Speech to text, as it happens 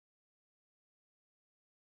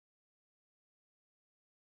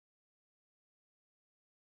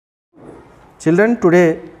Children,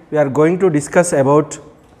 today we are going to discuss about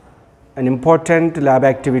an important lab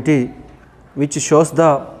activity which shows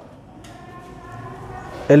the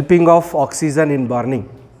helping of oxygen in burning.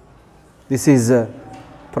 This is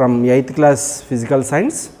from 8th class physical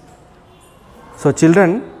science. So,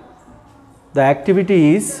 children, the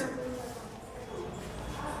activity is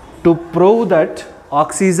to prove that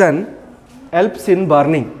oxygen helps in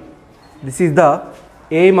burning. This is the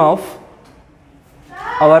aim of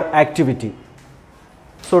our activity.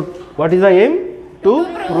 So, what is the aim? To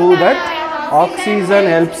prove that oxygen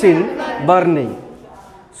helps in burning.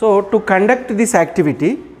 So, to conduct this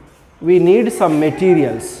activity, we need some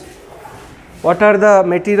materials. What are the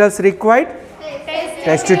materials required?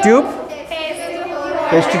 Test tube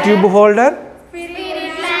holder,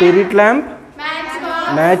 spirit lamp,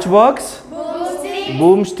 matchbox,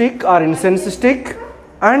 boomstick or incense stick,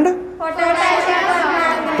 and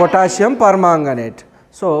potassium permanganate.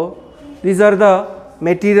 So, these are the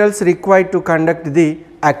materials required to conduct the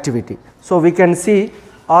activity. So, we can see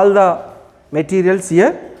all the materials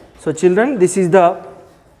here. So, children, this is the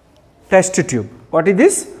test tube. What is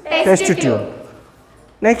this? Test tube.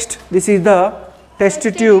 Next, this is the test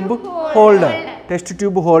tube holder. Test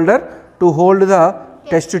tube holder to hold the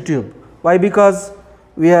test tube. Why? Because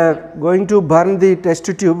we are going to burn the test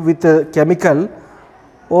tube with a chemical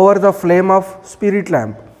over the flame of spirit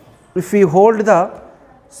lamp. If we hold the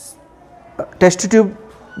test tube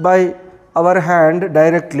by our hand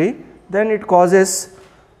directly, then it causes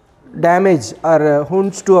damage or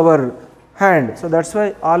wounds to our hand. So, that is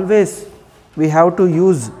why always we have to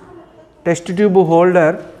use test tube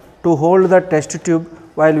holder to hold the test tube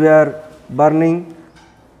while we are burning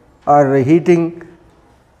or heating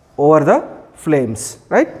over the flames,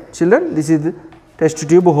 right children. This is the test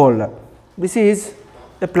tube holder. This is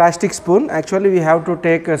a plastic spoon. Actually, we have to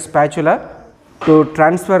take a spatula to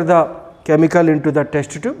transfer the chemical into the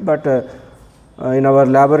test tube, but in our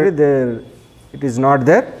laboratory there it is not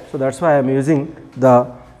there. So, that is why I am using the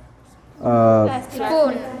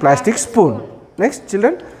plastic spoon. Next,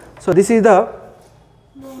 children. So, this is the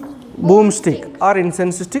boomstick or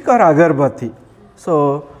incense stick or agarbatti.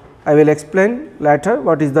 So, I will explain later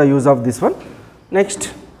what is the use of this one.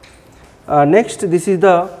 Next, this is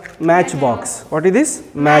the matchbox. What is this?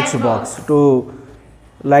 Matchbox to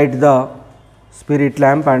light the spirit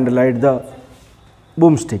lamp and light the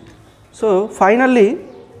boomstick. So, finally,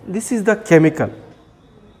 this is the chemical.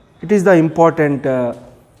 It is the important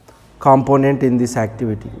component in this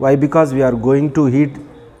activity. Why? Because we are going to heat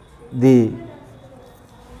the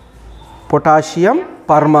potassium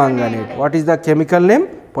permanganate. What is the chemical name?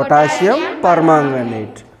 Potassium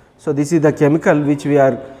permanganate. So, this is the chemical which we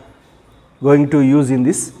are going to use in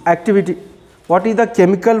this activity. What is the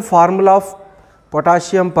chemical formula of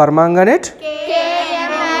potassium permanganate?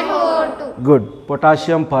 KMnO2. Good.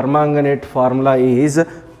 Potassium permanganate formula is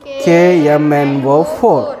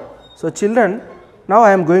KMnO4. So, children, now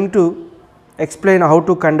I am going to explain how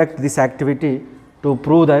to conduct this activity to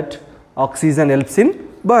prove that oxygen helps in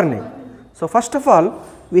burning. So, first of all,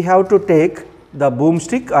 we have to take the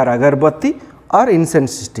boomstick or agarbatti or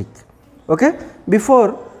incense stick. Okay?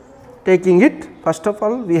 Before taking it, first of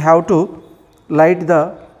all, we have to light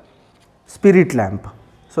the spirit lamp.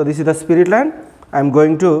 So, this is the spirit lamp. I am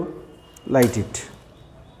going to light it.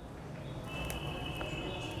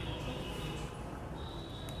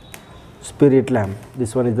 Spirit lamp.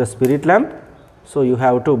 This one is the spirit lamp. So, you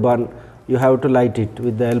have to burn, you have to light it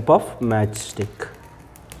with the help of matchstick.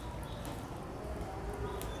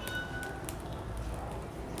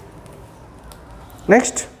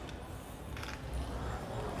 Next,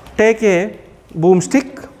 take a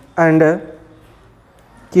boomstick and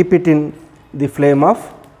keep it in the flame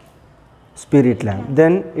of spirit lamp,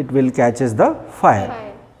 then it will catches the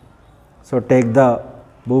fire. So, take the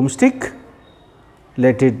boomstick,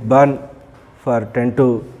 let it burn for 10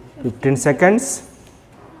 to 15 seconds,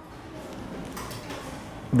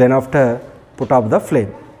 then after put up the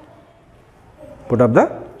flame,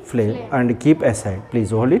 and keep aside.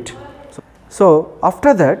 Please hold it. So,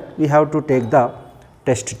 after that we have to take the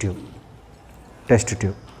test tube.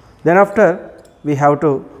 Then after we have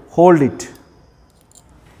to hold it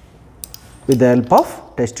with the help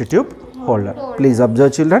of test tube holder. Please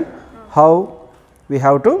observe, children, how we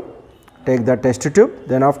have to take the test tube,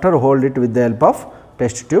 then after hold it with the help of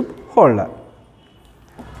test tube holder.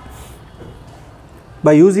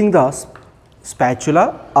 By using the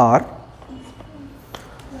spatula or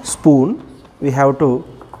spoon, we have to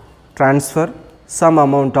transfer some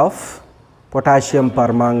amount of potassium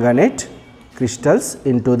permanganate crystals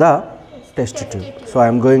into the test tube. So, I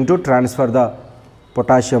am going to transfer the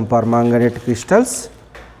potassium permanganate crystals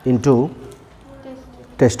into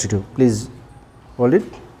test tube. Please hold it.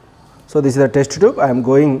 So, this is the test tube. I am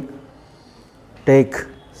going take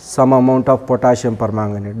some amount of potassium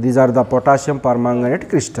permanganate. These are the potassium permanganate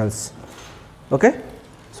crystals. Okay.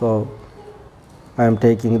 So, I am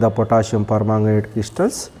taking the potassium permanganate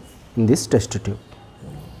crystals in this test tube,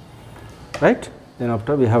 right. Then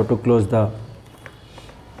after we have to close the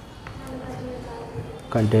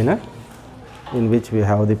container in which we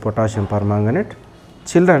have the potassium permanganate.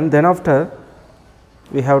 Children, then after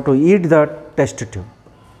we have to heat the test tube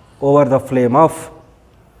over the flame of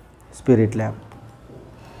spirit lamp.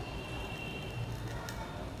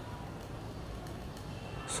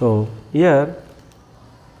 So, here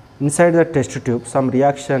inside the test tube some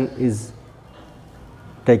reaction is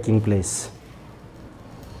taking place,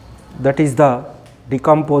 that is the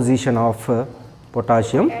decomposition of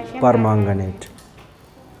potassium permanganate.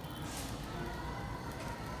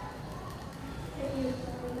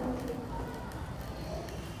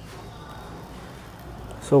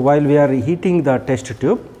 So, while we are heating the test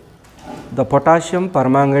tube, the potassium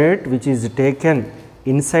permanganate which is taken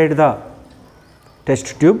inside the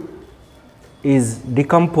test tube is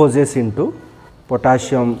decomposes into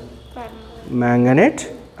potassium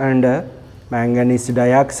manganate and manganese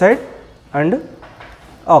dioxide and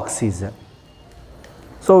oxygen.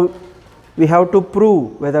 So, we have to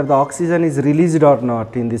prove whether the oxygen is released or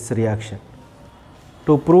not in this reaction.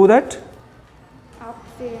 To prove that,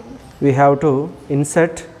 we have to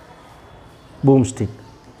insert boomstick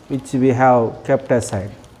which we have kept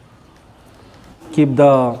aside. Keep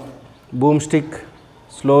the boomstick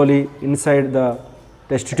slowly inside the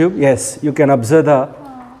test tube. Yes, you can observe the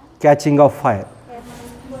catching of fire.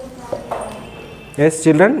 Yes,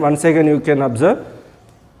 children, once again you can observe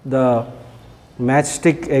the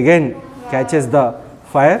matchstick again catches the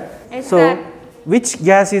fire. Yes, so, sir. which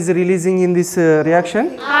gas is releasing in this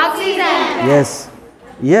reaction? Oxygen. Yes,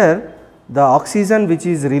 here the oxygen which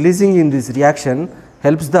is releasing in this reaction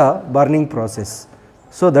helps the burning process.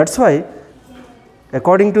 So, that is why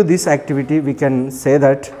according to this activity we can say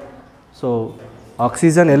that, so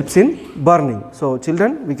oxygen helps in burning. So,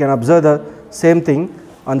 children, we can observe the same thing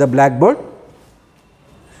on the blackboard.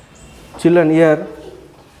 Children, here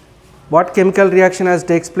what chemical reaction has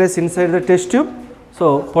takes place inside the test tube?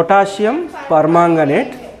 So, potassium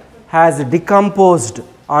permanganate has decomposed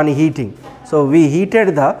on heating. So, we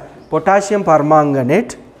heated the potassium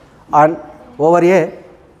permanganate on over a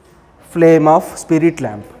flame of spirit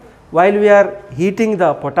lamp. While we are heating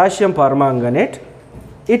the potassium permanganate,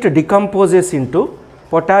 it decomposes into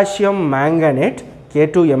potassium manganate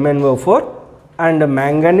K2MnO4 and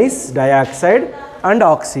manganese dioxide and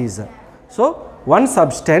oxygen. So, one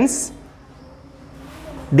substance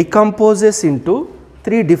decomposes into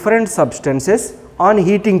 3 different substances on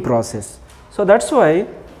heating process. So, that is why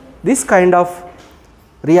this kind of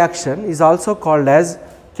reaction is also called as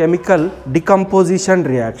chemical decomposition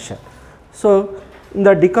reaction. So, in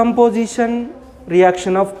the decomposition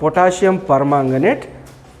reaction of potassium permanganate,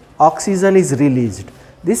 oxygen is released.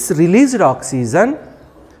 This released oxygen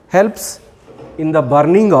helps in the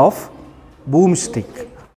burning of boomstick.